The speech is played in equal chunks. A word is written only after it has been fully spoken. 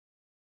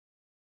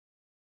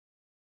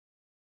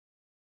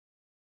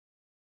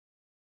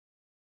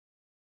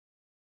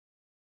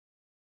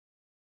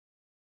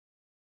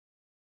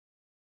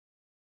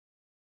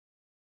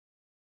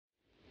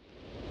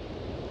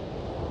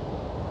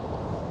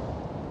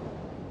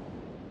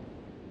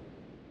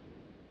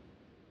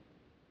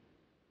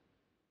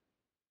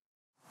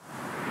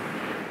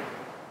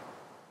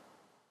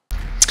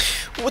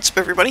What's up,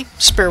 everybody?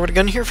 Spare with a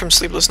Gun here from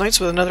Sleepless Nights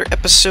with another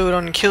episode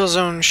on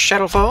Killzone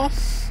Shadowfall.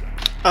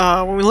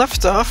 When we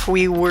left off,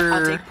 we were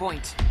I'll take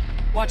point.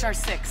 Watch our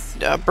 6.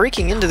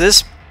 Breaking into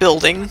this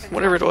building,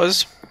 whatever it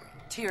was.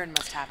 Tyran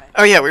must have it.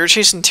 Oh yeah, we were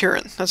chasing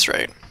Tyran. That's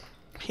right.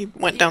 He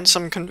went down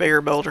some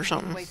conveyor belt or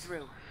something. Way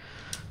through.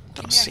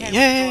 Let's see.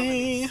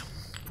 Yay!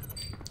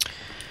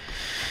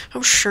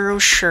 Oh sure, oh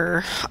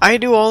sure. I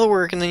do all the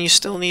work, and then you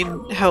still need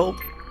help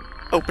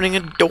opening a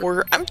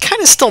door. I'm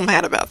kind of still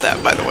mad about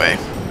that, by the way.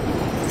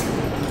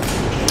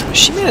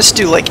 She made us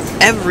do like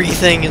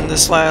everything in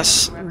this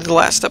last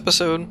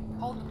episode.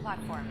 Hold the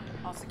platform.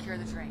 I'll secure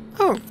the train.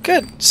 Oh,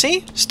 good.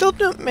 See? Still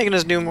making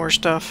us do more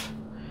stuff.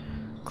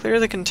 Clear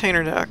the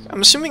container dock.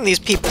 I'm assuming these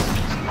people.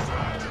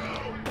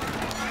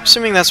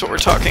 Assuming that's what we're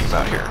talking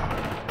about here.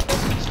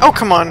 Oh,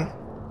 come on.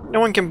 No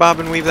one can bob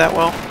and weave that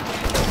well.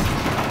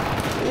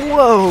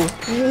 Whoa.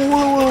 Whoa,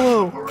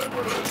 whoa,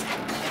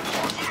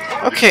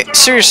 whoa. Okay,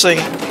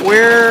 seriously.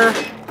 Where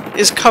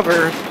is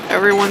cover?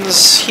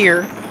 Everyone's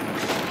here.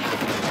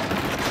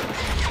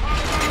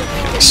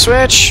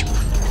 Switch.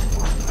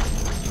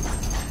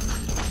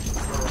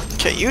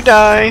 Okay, you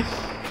die.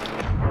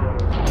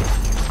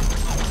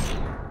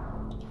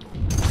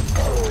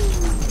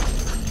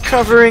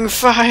 Covering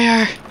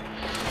fire.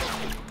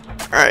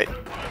 Alright.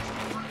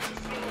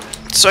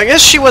 So I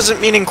guess she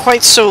wasn't meaning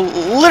quite so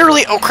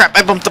literally. Oh crap,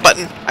 I bumped the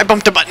button. I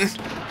bumped a button.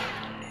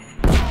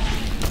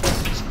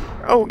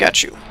 Oh,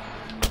 got you.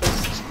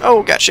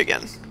 Oh, got you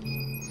again.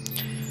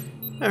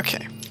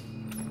 Okay.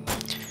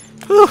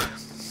 Whew.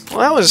 Well,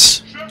 that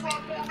was...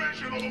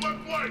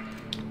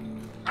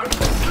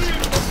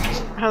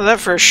 How's that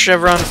for a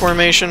chevron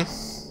formation?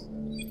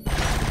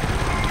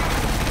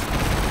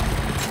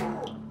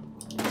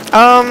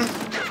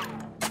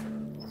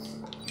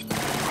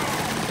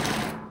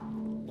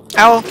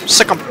 Ow,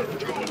 sick 'em.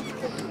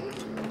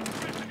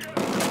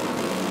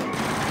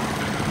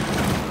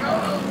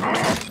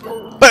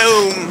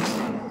 Boom!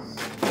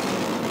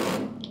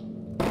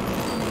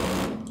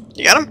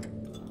 You got him?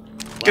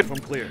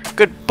 Good. Clear.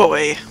 Good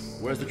boy.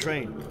 Where's the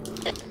train?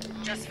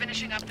 Just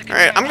finishing up the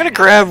Alright, I'm gonna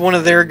grab one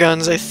of their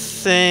guns, I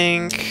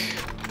think,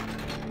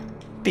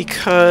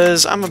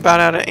 because I'm about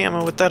out of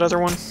ammo with that other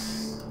one.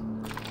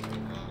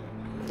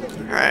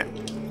 Alright.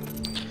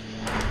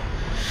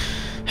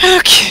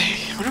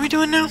 Okay, what are we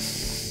doing now?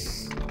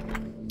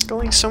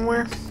 Going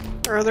somewhere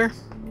or other?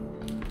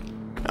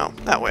 Oh,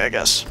 that way, I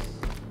guess.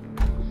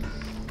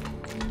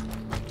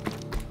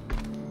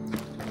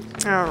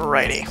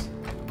 Alrighty.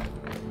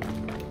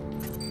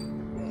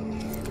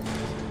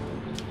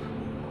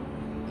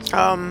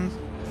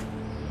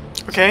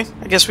 Okay,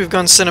 I guess we've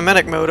gone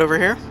cinematic mode over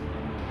here.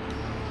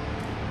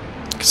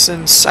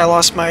 Since I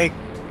lost my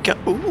gun.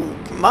 Ooh,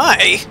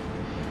 my!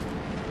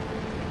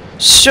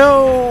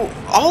 So,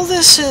 all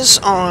this is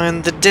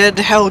on the dead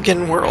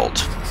Helghast world.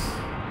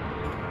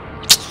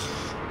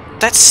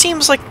 That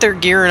seems like they're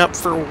gearing up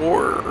for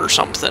war or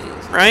something,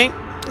 right?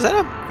 Is that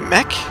a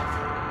mech?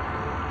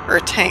 Or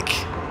a tank?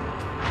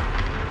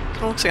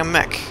 It looks like a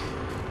mech.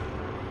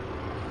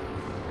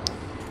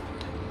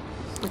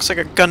 Looks like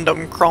a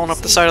Gundam crawling up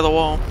the side of the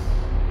wall.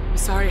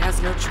 Sorry,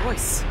 has no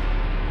choice. You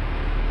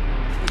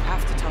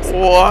have to tell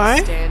someone Why?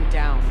 to stand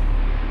down.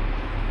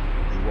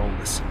 You won't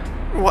listen.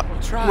 What?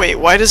 We'll try. Wait,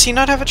 why does he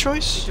not have a If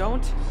choice? you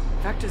don't,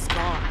 Vektan's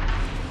gone.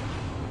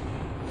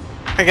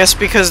 I guess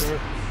because Sir,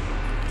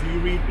 do you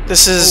read me?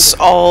 this is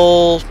Over.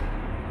 all...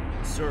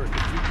 Sir, if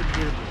you can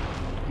hear me,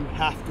 you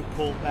have to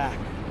pull back.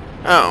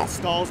 Oh.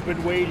 Stahl's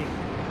been waiting.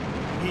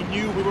 He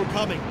knew we were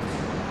coming.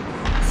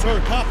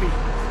 Sir, copy.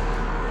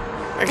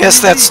 I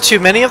guess that's too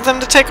many of them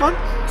to take on?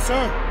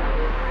 Sir.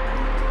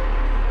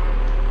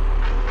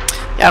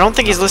 Yeah, I don't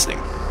think he's listening.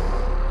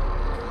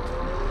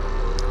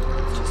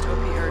 Just hope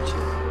he heard you.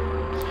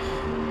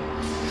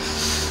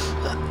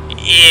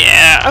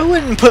 Yeah, I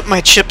wouldn't put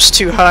my chips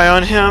too high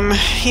on him.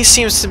 He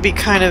seems to be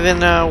kind of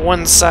in a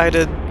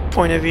one-sided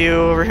point of view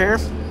over here.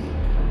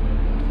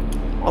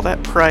 All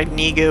that pride and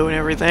ego and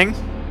everything.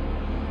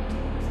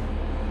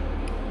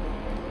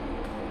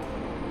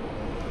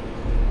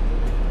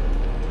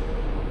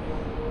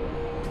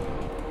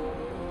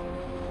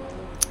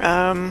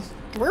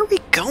 Where are we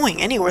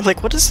going anywhere?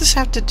 Like, what does this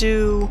have to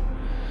do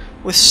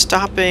with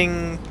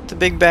stopping the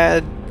big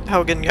bad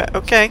Helghast guy?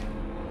 Okay.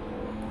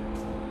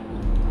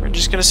 We're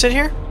just gonna sit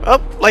here? Oh,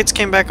 lights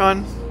came back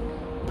on.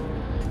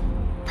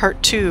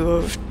 Part 2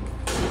 of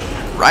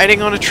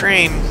riding on a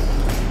train.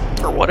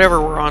 Or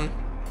whatever we're on.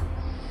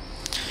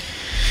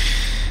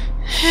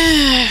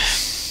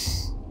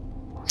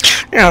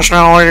 Yes,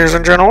 now, ladies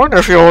and gentlemen,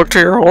 if you look to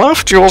your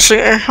left, you will see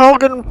a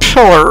Helghast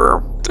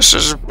pillar. This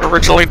is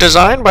originally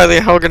designed by the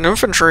Helghast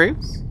infantry.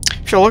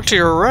 If you look to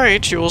your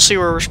right, you will see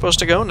where we're supposed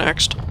to go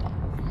next.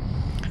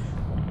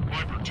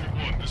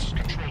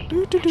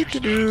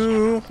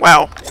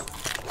 Wow.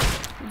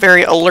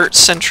 Very alert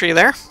sentry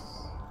there.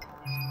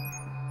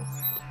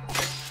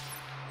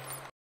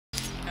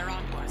 They're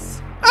on to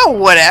us. Oh,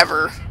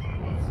 whatever.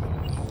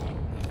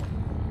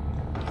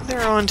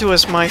 They're onto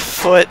us, my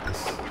foot.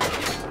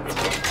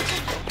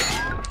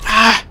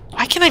 Ah,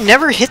 I can can I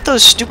never hit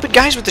those stupid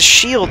guys with the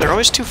shield? They're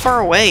always too far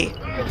away.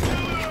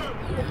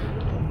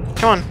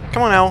 Come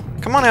on, Owl.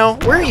 Come on, Owl.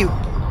 Where are you?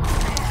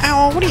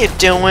 Owl, what are you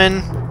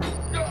doing?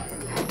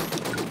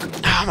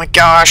 Oh my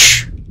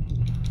gosh.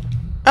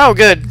 Oh,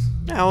 good.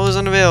 Owl is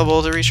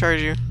unavailable to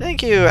recharge you.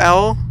 Thank you,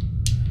 Owl.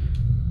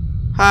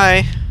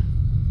 Hi.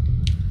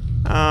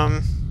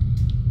 Can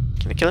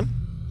I kill him?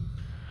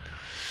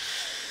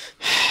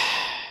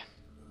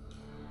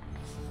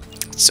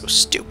 It's so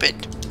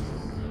stupid.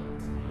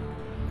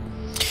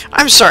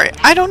 I'm sorry,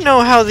 I don't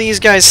know how these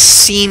guys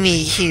see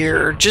me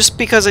here just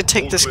because I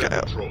take this guy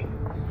out.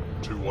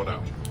 2-1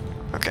 out.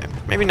 Okay,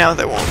 maybe now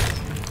they won't.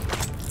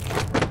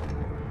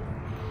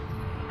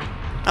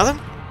 Nothing?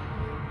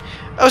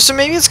 Oh, so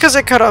maybe it's because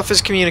I cut off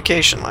his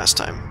communication last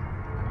time.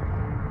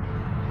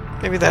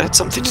 Maybe that had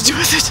something to do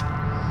with it.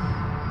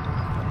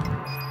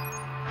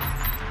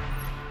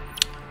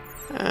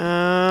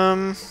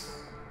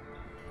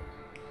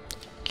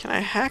 Can I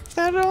hack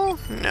that at all?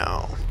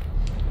 No.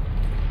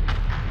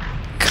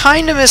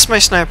 Kinda miss my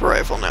sniper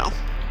rifle now.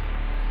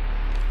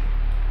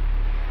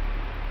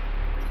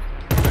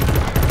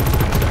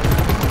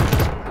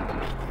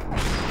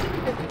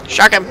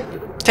 Shock him!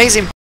 Tase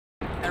him!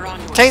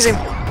 Tase him!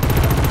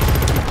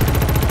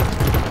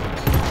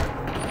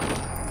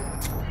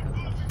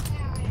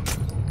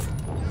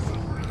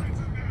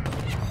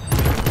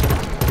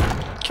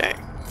 Okay.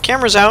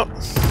 Camera's out.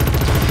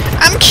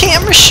 I'm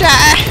camera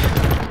shy!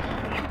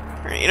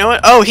 Alright, you know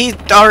what? Oh, he's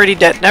already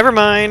dead. Never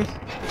mind.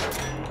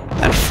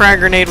 That frag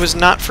grenade was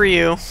not for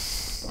you.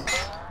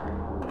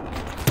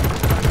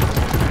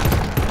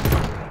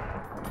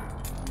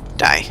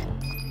 Die.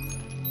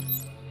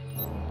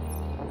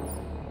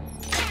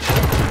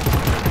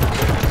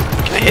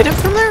 Can I hit him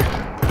from there?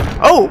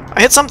 Oh!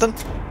 I hit something.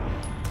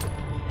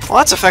 Well,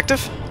 that's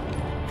effective.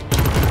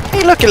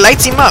 Hey, look, it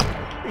lights him up.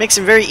 Makes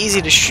him very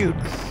easy to shoot.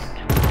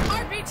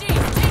 RPG,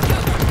 take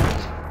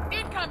cover.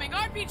 Incoming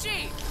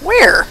RPG.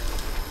 Where?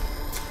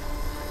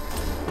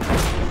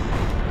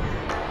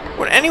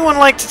 Would anyone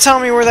like to tell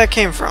me where that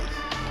came from?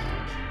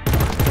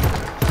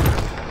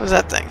 What's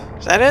that thing?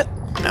 Is that it?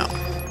 No.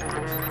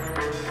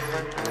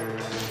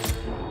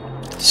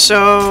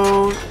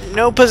 So,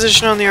 no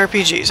position on the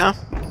RPGs, huh?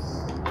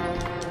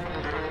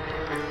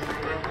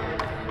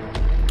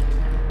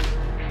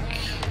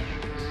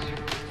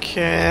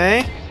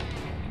 Okay.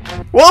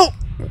 Whoa!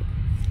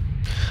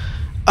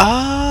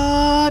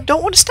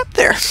 Don't want to step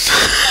there.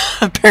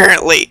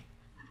 Apparently.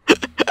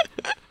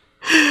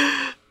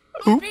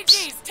 Oops.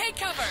 RPGs, take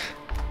cover.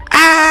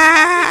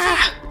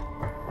 Ah!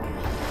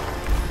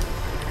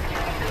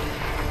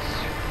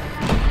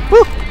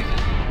 Woo!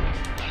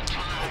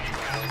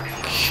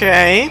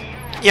 Okay.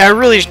 Yeah, I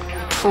really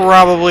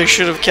probably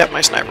should have kept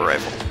my sniper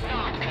rifle.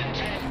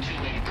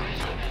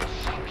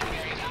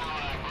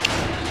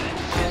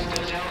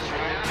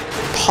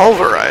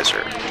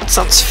 Pulverizer. That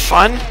sounds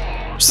fun.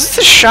 Is this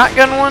the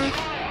shotgun one?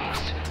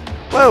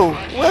 Whoa,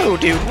 whoa,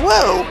 dude,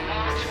 whoa!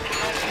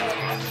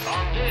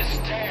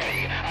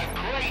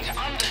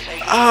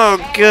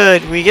 Oh,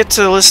 good. We get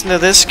to listen to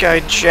this guy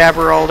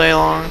jabber all day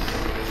long.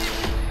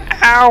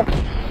 Ow!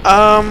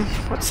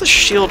 What's the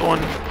shield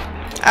one?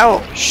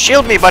 Ow!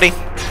 Shield me, buddy!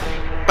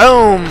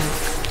 Boom!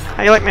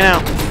 How you like me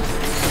now?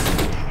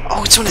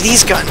 Oh, it's one of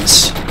these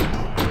guns!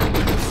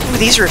 Ooh,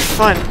 these are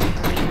fun.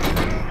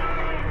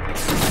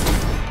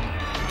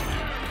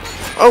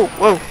 Oh,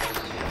 whoa.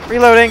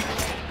 Reloading.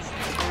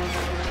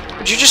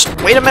 Would you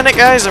just wait a minute,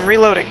 guys? I'm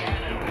reloading.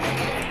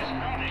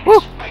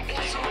 Woo!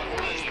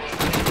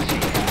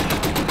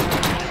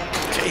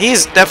 Okay,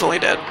 he's definitely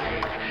dead.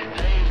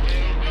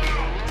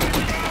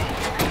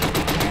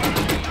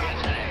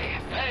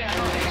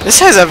 This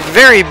has a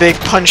very big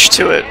punch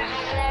to it.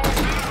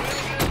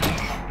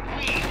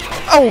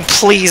 Oh,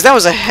 please. That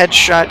was a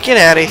headshot. Get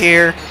out of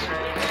here.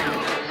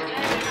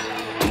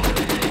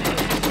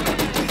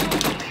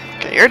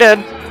 Okay, you're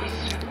dead.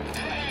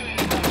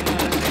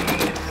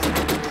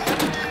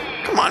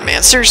 Come on,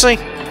 man. Seriously?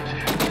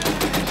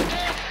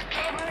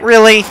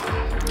 Really?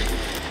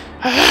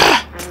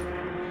 I'm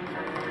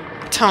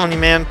telling you,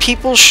 man.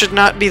 People should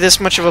not be this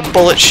much of a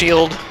bullet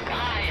shield.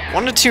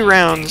 1 to 2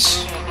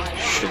 rounds.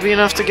 Should be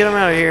enough to get him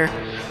out of here.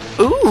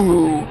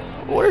 Ooh!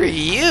 What are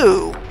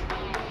you?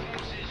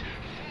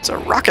 It's a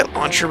rocket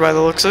launcher by the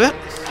looks of it.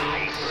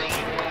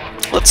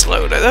 Let's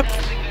load it up.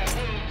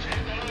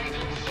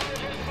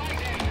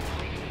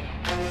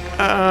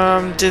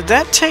 Did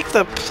that take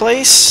the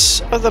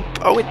place of the...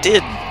 Oh, it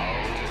did.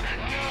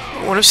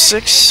 1 of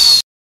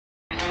 6.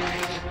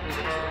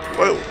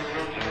 Whoa.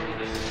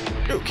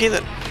 Okay,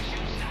 then.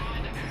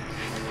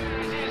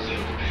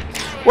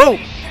 Whoa!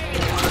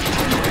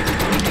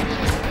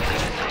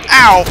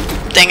 Ow!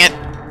 Dang it.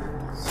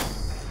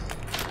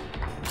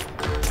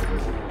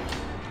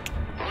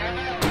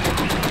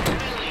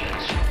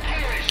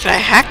 Can I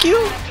hack you?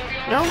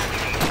 No?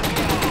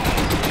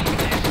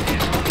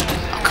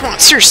 Oh, come on,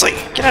 seriously.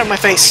 Get out of my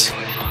face.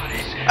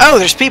 Oh,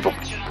 there's people.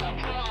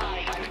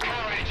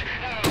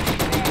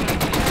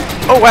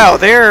 Oh, wow,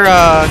 they're,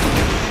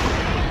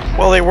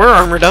 well, they were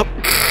armored up.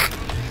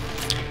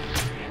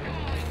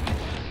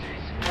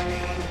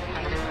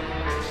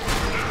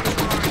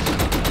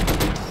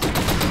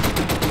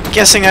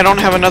 Guessing I don't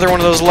have another one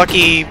of those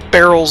lucky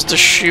barrels to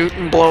shoot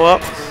and blow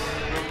up.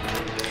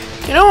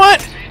 You know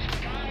what?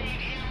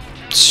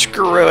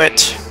 Screw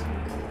it.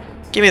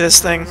 Give me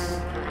this thing.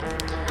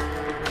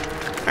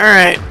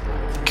 Alright.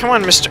 Come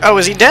on, Mr. Oh,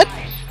 is he dead?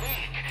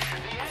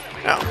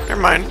 Oh,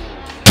 never mind.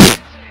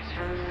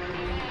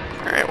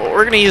 Alright, well,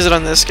 we're gonna use it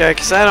on this guy,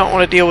 because I don't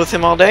want to deal with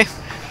him all day.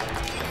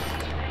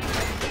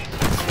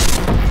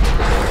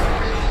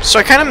 So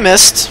I kind of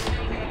missed.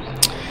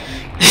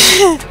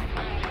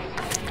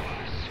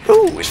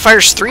 Ooh, it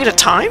fires 3 at a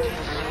time?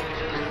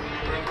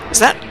 Is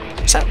that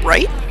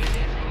right?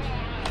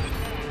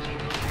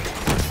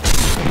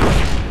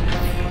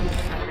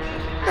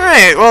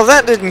 Alright, well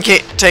that didn't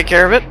take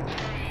care of it.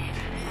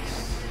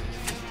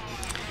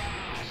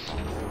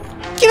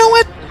 You know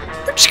what?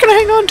 We're just gonna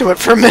hang on to it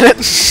for a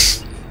minute.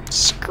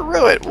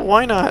 Screw it,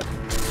 why not?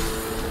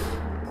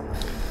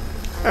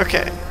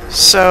 Okay,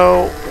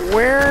 so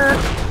where...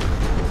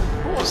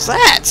 What was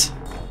that?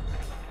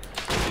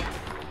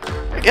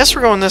 I guess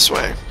we're going this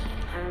way.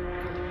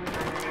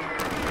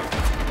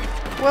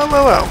 Whoa,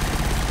 whoa, whoa.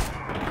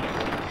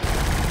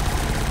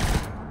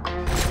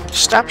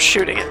 Stop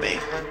shooting at me.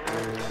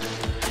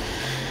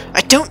 I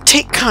don't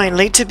take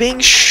kindly to being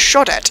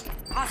shot at.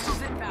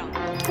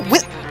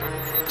 When,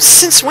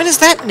 since when is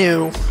that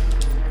new?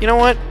 You know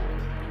what?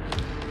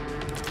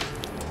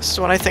 This is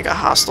what I think of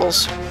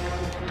hostiles.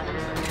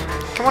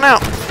 Come on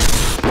out.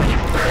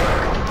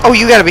 Oh,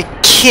 you gotta be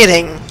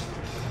kidding.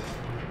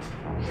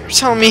 You're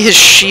telling me his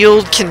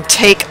shield can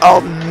take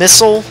a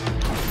missile?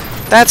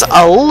 That's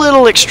a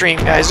little extreme,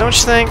 guys, don't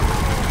you think?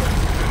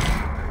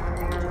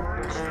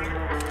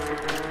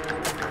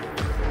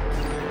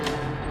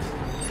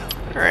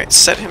 Alright,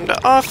 set him to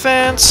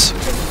offense.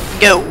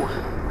 Go!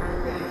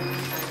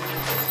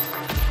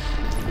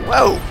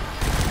 Whoa!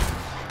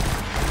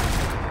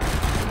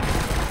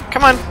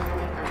 Come on!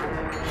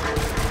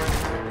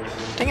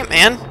 Dang it,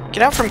 man.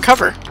 Get out from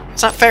cover.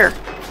 It's not fair.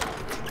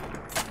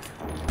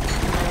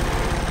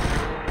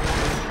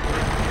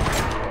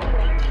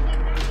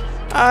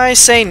 I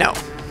say no.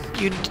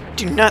 You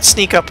do not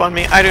sneak up on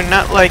me. I do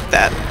not like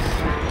that.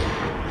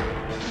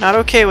 Not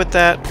okay with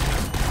that.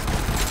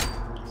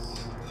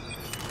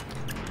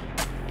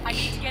 I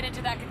need to get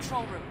into that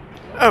control room.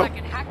 Oh.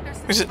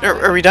 Is it?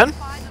 Are we done?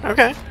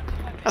 Okay.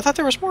 I thought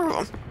there was more of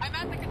them. I'm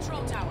at the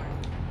control tower.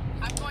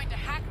 I'm going to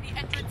hack the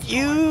entrance.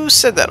 You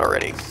said that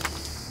already.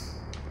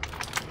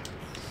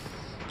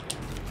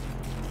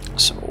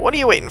 So what are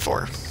you waiting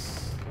for?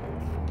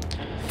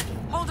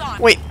 Hold on.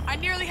 Wait. I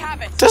nearly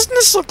have it. Doesn't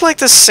this look like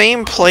the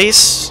same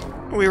place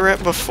we were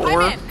at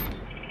before? I'm in.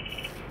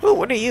 Ooh,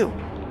 what are you?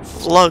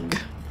 Vlug.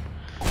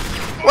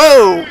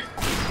 Whoa!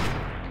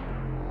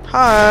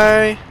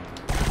 Hi.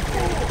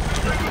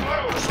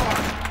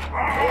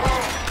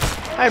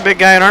 Hi, big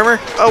guy in armor.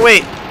 Oh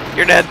wait,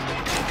 you're dead.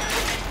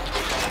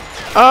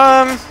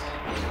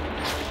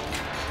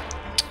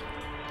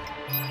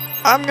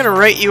 I'm gonna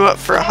write you up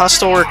for a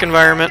hostile work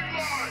environment.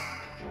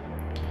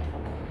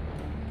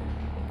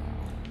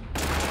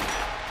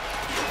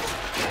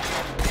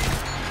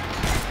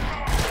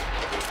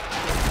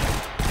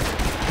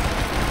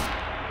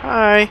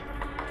 Hi.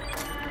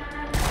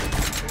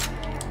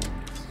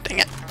 Dang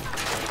it.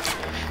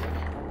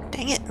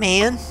 Dang it,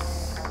 man.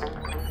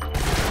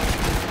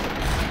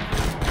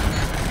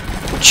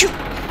 Would you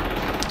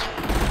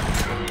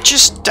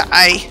just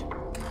die?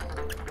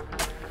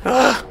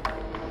 Ugh.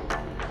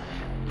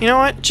 You know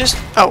what? Just...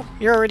 Oh,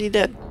 you're already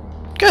dead.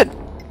 Good.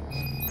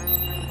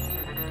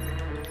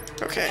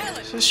 Okay,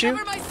 is this you?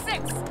 Cover my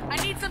 6. I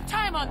need some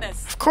time on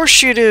this. Of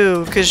course you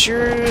do, because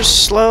you're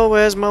slow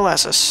as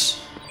molasses.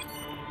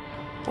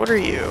 What are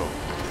you?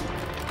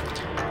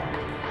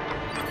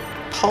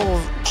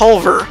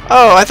 Pulver.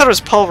 Oh, I thought it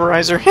was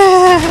pulverizer.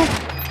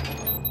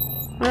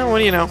 Well, what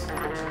do you know?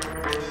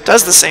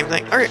 Does the same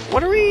thing. Alright,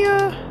 what are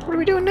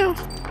we doing now?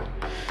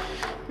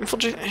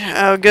 Infiltrate.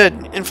 Oh, good.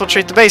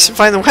 Infiltrate the base and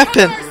find the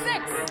weapon.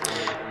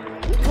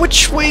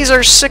 Which way's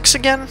our 6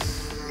 again?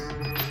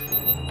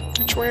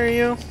 Which way are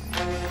you?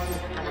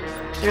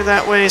 You're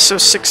that way, so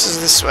 6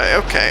 is this way.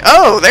 Okay.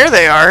 Oh, there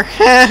they are.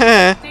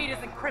 Data's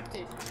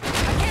encrypted.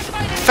 I can't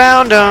find it.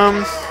 Found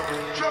them.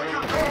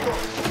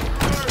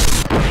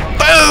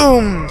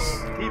 Boom!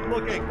 Keep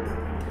looking.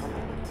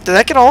 Did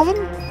that get all of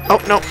them? Oh,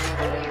 no.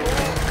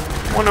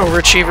 One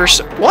overachiever.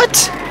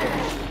 What?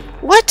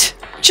 What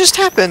just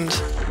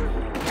happened?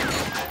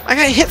 I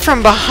got hit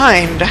from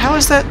behind. How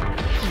is that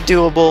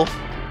doable?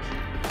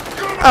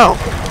 Oh.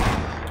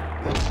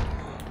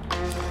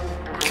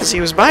 Because he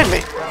was behind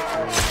me.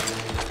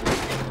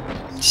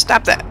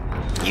 Stop that.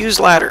 Use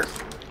ladder.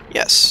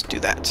 Yes, do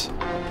that.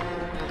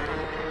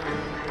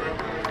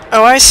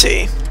 Oh, I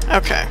see.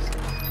 Okay.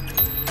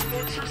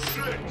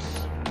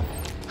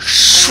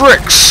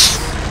 Shrix!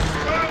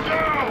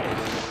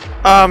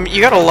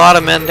 You got a lot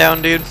of men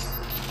down, dude.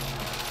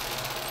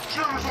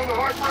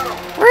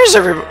 Where's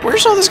everybody?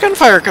 Where's all this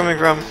gunfire coming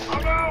from? Need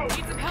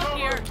some help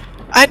here.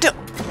 I don't...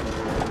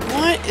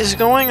 What is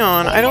going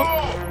on? I don't...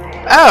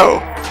 Oh!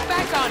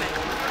 Back on it.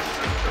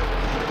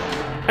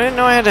 I didn't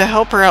know I had to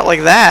help her out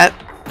like that.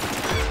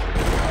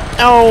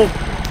 No!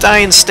 Die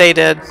and stay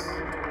dead.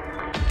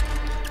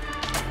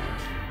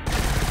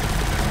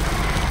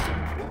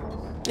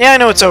 Yeah, I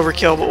know it's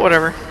overkill, but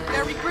whatever.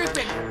 They're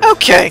regrouping.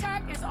 Okay.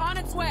 Attack is on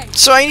its way.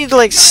 So I need to,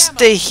 like,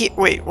 stay here.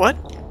 Wait, what?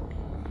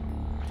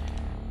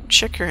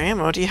 Check your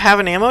ammo. Do you have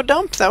an ammo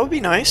dump? That would be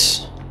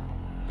nice.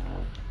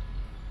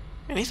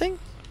 Anything?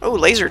 Oh,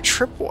 laser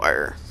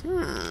tripwire.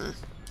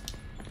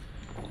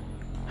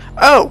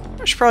 Oh!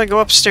 I should probably go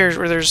upstairs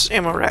where there's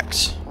ammo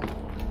racks.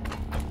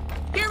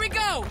 Here we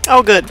go.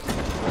 Oh, good.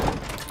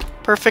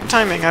 Perfect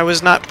timing. I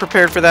was not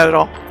prepared for that at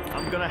all.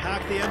 I'm gonna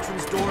hack the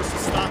entrance doors to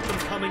stop them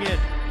coming in.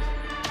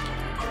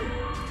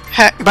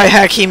 By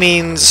hack, he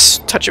means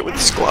touch it with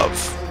his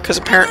glove. Because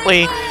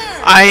apparently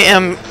I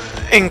am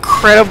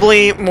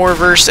incredibly more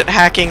versed at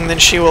hacking than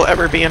she will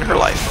ever be in her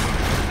life.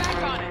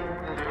 Back on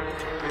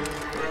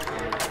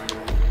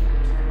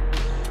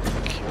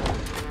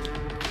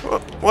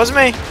it. Wasn't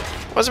me.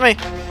 Wasn't me.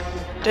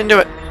 Didn't do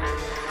it.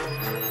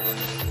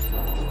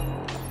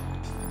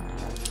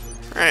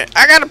 Alright,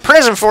 I got a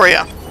present for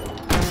you.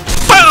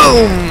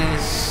 Boom!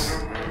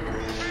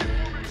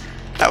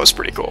 That was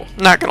pretty cool.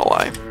 Not gonna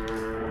lie.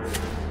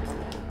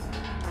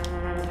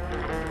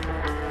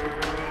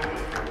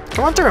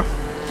 Come on through.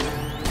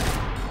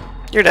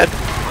 You're dead.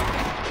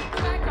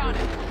 Back on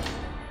it.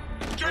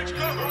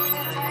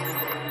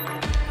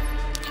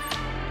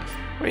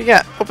 What do you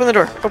got? Open the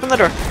door. Open the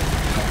door.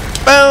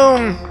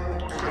 Boom!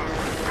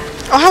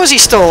 Oh, how is he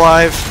still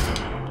alive?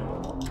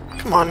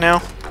 Come on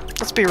now.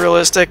 Let's be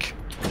realistic.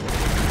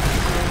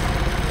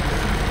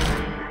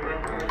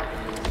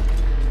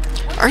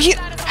 Are you...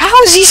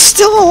 How is he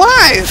still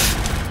alive?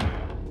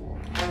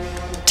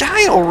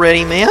 Die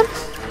already, man.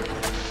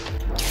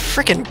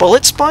 Frickin'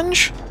 bullet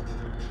sponge?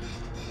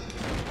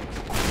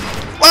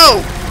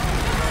 Whoa!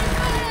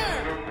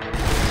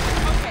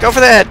 Go for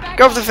the head.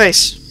 Go for the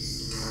face.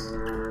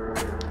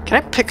 Can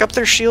I pick up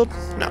their shield?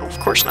 No, of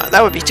course not.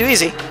 That would be too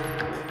easy.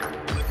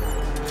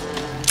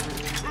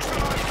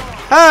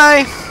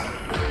 Hi!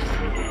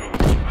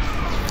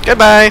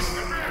 Goodbye.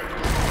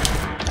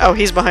 Oh,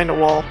 he's behind a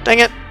wall. Dang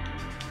it.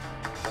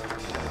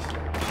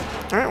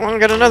 Alright, well, I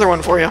got another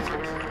one for you.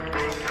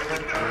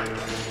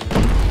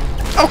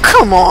 Oh,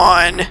 come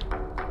on!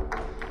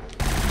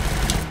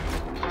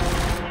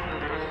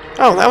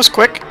 Oh, that was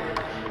quick.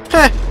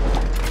 Heh.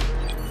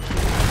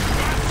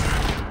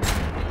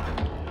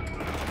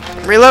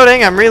 I'm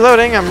reloading, I'm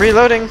reloading, I'm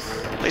reloading.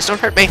 Please don't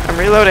hurt me, I'm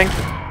reloading.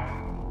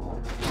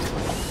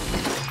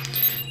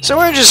 So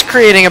we're just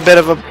creating a bit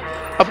of a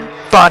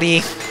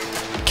body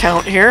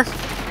count here.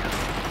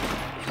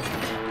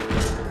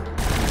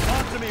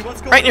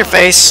 Right in your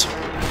face.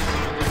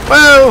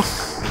 Whoa!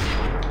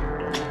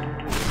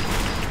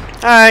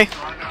 Hi.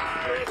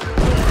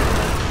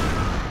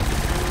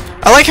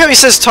 I like how he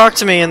says talk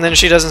to me and then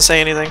she doesn't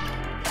say anything.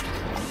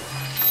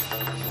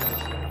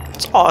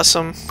 It's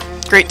awesome.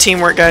 Great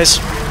teamwork, guys.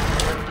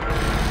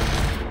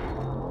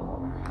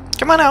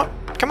 Come on out.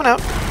 Come on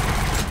out.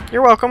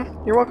 You're welcome.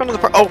 You're welcome to the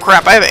party. Oh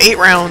crap, I have 8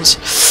 rounds.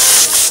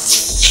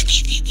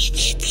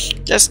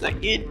 That's not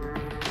good.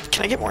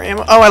 Can I get more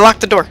ammo? Oh, I locked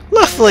the door.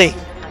 Lovely.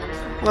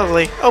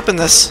 Lovely. Open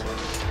this.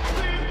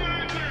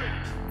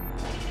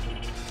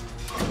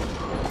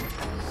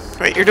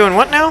 Wait, you're doing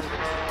what now?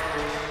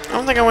 I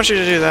don't think I want you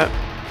to do that.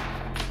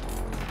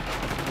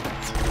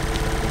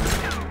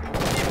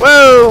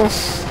 Whoa!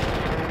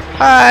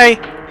 Hi!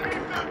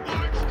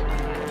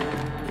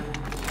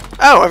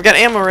 Oh, I've got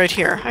ammo right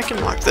here. I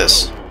can lock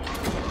this.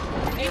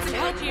 Need some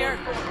help here.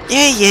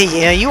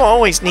 Yeah. You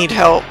always need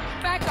help.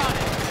 Back on it.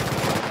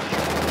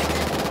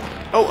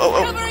 Oh.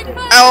 Covering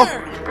fire.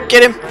 Ow!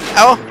 Get him!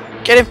 Ow!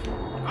 Get him!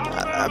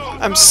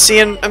 I'm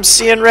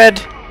seeing red.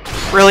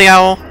 Really,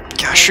 Owl?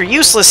 Gosh, you're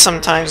useless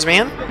sometimes,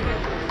 man.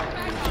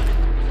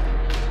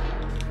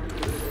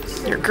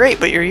 You're great,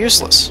 but you're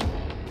useless.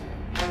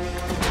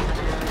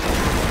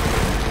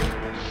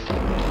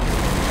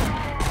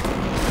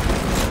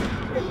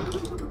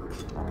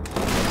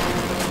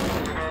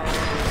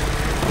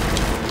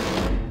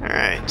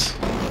 Alright.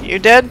 You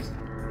dead?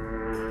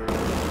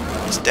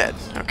 He's dead.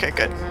 Okay,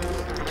 good.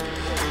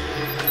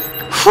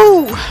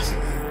 Whew!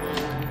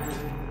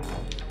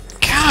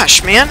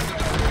 Gosh, man.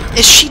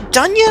 Is she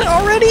done yet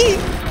already?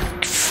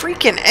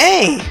 Freaking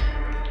A!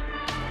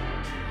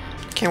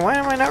 Okay, why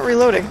am I not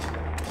reloading?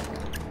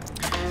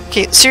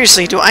 Okay,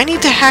 seriously, do I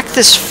need to hack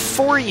this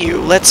for you?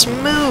 Let's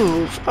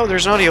move! Oh,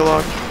 there's an audio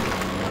log.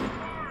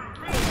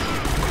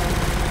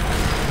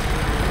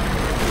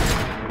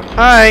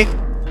 Hi!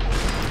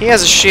 He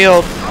has a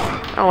shield.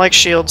 I don't like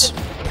shields.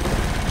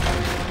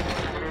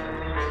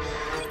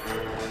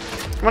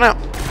 Come on out.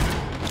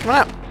 Come on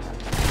out.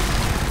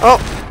 Oh,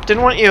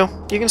 didn't want you.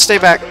 You can stay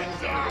back.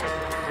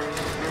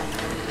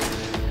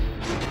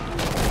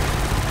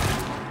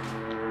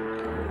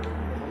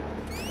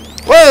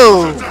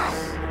 Whoa!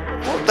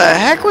 What the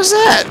heck was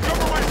that?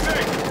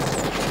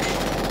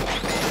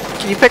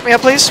 Can you pick me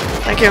up, please?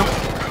 Thank you.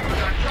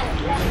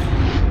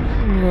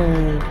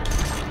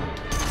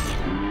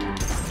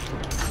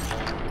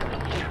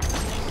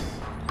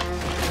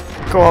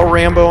 Go all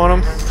Rambo on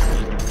him.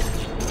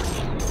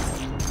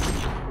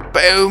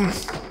 Boom.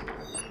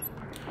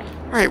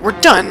 Alright, we're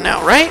done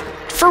now, right?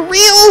 For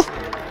real?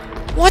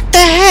 What the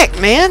heck,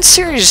 man?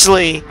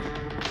 Seriously.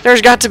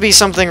 There's got to be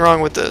something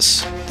wrong with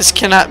this. This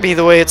cannot be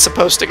the way it's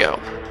supposed to go.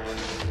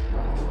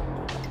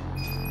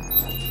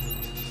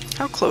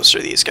 How close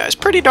are these guys?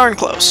 Pretty darn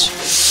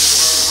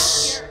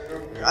close.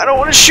 I don't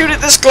want to shoot it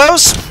this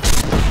close.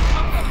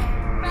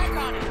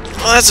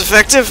 Well, that's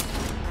effective.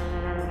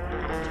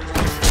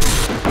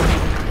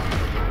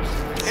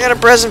 I got a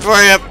present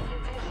for you.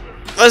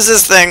 What is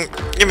this thing?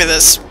 Give me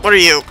this. What are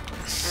you?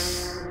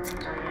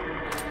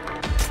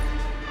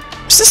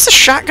 Is this the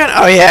shotgun?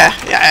 Oh yeah.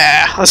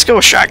 Yeah. Let's go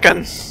with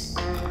shotgun.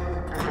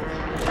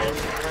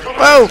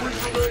 Whoa!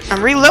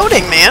 I'm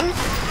reloading, man.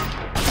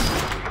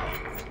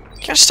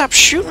 You gotta stop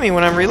shooting me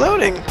when I'm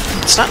reloading.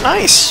 It's not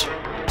nice.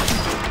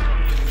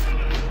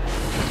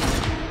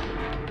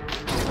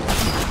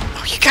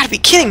 Oh, you gotta be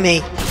kidding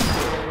me.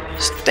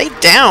 Stay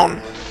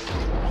down.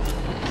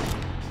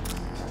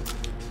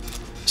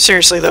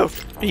 Seriously though,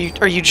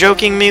 are you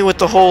joking me with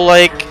the whole,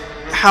 like,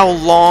 how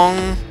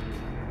long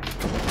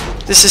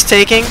this is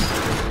taking?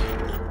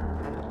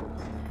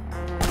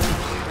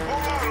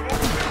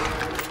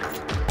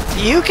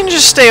 You can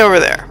just stay over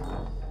there.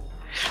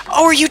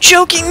 Oh, are you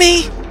joking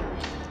me?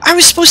 I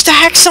was supposed to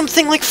hack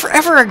something like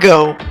forever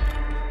ago.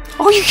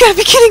 Oh, you gotta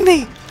be kidding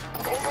me.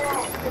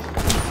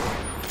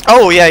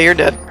 Oh, yeah, you're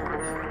dead.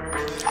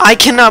 I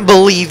cannot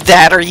believe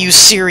that. Are you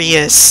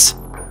serious?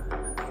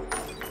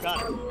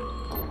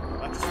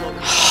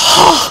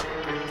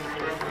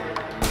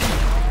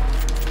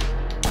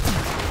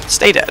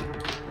 Stay dead.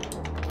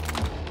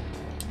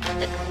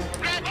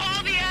 Grab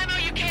all the ammo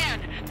you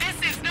can.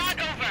 This is not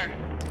over.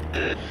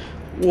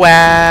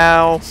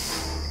 Wow.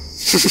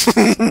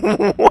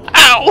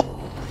 Wow.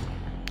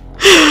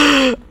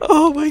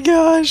 Oh my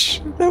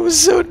gosh. That was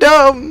so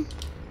dumb.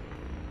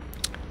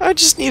 I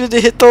just needed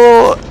to hit the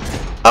little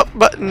up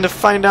button to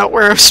find out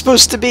where I was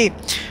supposed to be.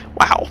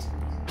 Wow.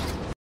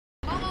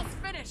 Almost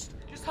finished.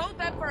 Just hold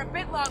them for a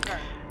bit longer.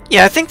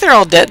 Yeah, I think they're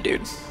all dead,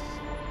 dude.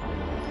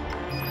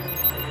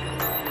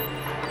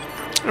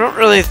 I don't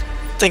really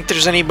think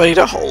there's anybody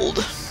to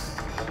hold.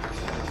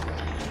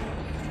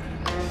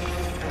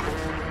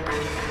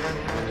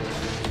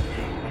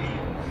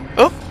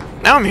 Oh,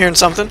 now I'm hearing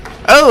something.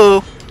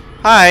 Oh,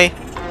 hi.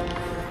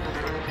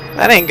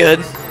 That ain't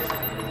good.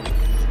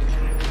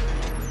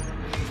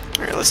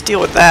 Alright, let's deal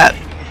with that.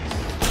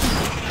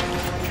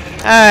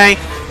 Hi.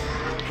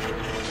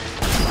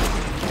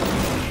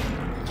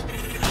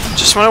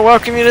 Just want to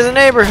welcome you to the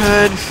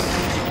neighborhood.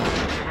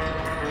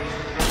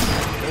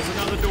 There's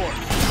another door.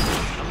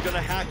 I'm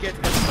gonna hack it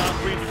and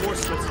stop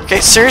reinforcements.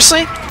 Okay,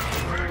 seriously?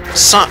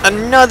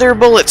 Another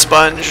bullet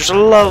sponge.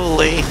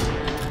 Lovely.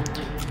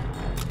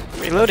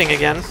 Reloading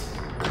again.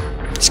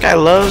 This guy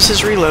loves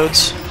his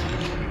reloads.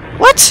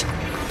 What?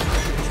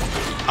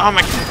 Oh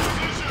my...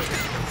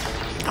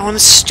 Oh, and the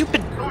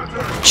stupid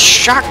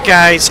shock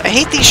guys. I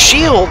hate these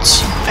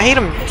shields. I hate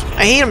them.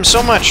 I hate them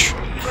so much.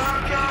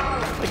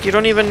 Like, you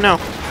don't even know.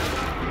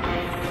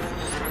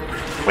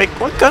 Wait,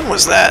 what gun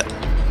was that?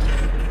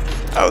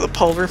 Oh, the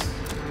pulver.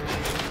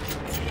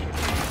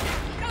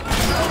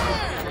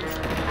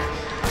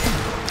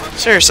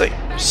 Seriously,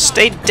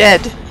 stay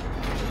dead.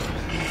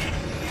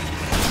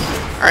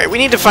 Alright, we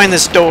need to find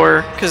this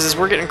door, because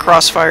we're getting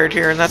crossfired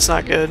here, and that's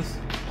not good.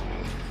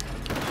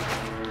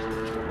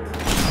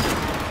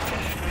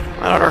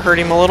 That ought to hurt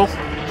him a little.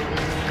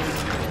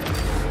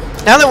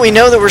 Now that we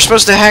know that we're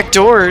supposed to hack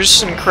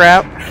doors and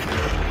crap.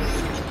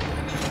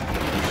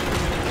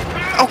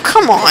 Oh,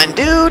 come on,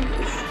 dude!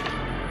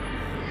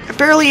 I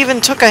barely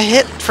even took a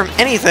hit from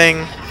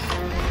anything.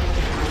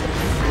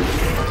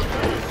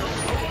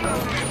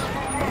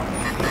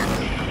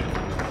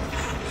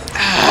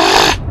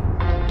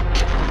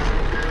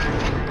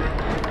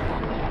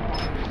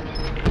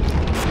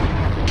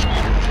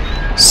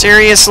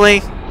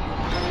 Seriously?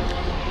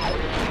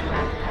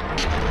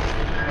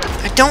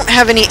 I don't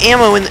have any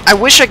ammo, and I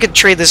wish I could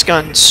trade this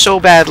gun so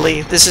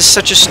badly. This is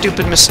such a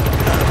stupid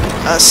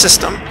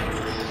system.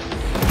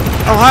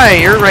 Oh, hi,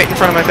 you're right in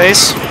front of my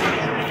face.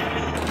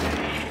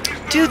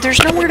 Dude,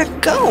 there's nowhere to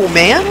go,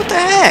 man. What the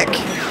heck?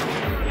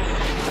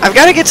 I've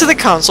got to get to the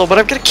console, but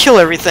I've got to kill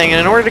everything, and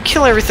in order to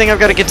kill everything, I've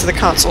got to get to the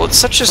console. It's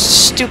such a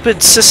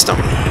stupid system.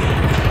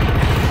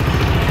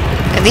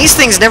 And these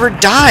things never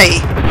die.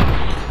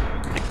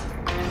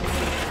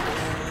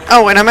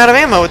 Oh, and I'm out of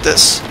ammo with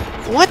this.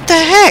 What the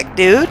heck,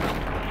 dude?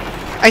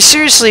 I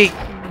seriously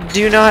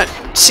do not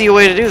see a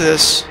way to do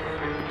this.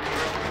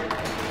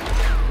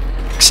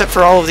 Except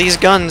for all of these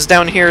guns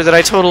down here that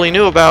I totally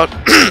knew about.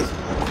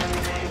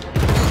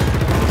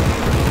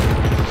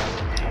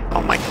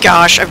 Oh my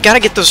gosh, I've got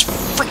to get those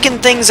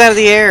frickin' things out of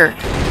the air.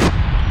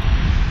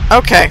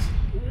 Okay.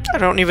 I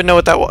don't even know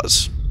what that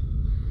was.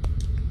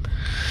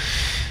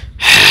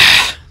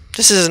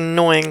 This is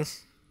annoying.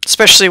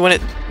 Especially when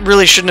it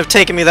really shouldn't have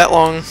taken me that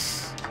long.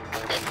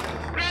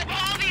 Grab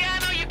all the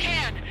ammo you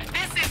can.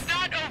 This is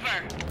not over.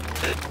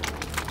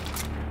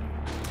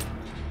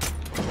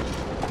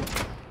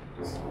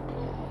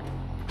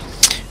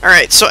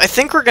 Alright, so I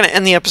think we're going to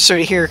end the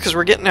episode here because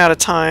we're getting out of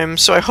time.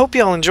 So I hope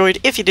you all enjoyed.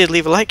 If you did,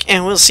 leave a like,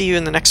 and we'll see you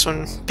in the next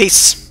one.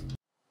 Peace.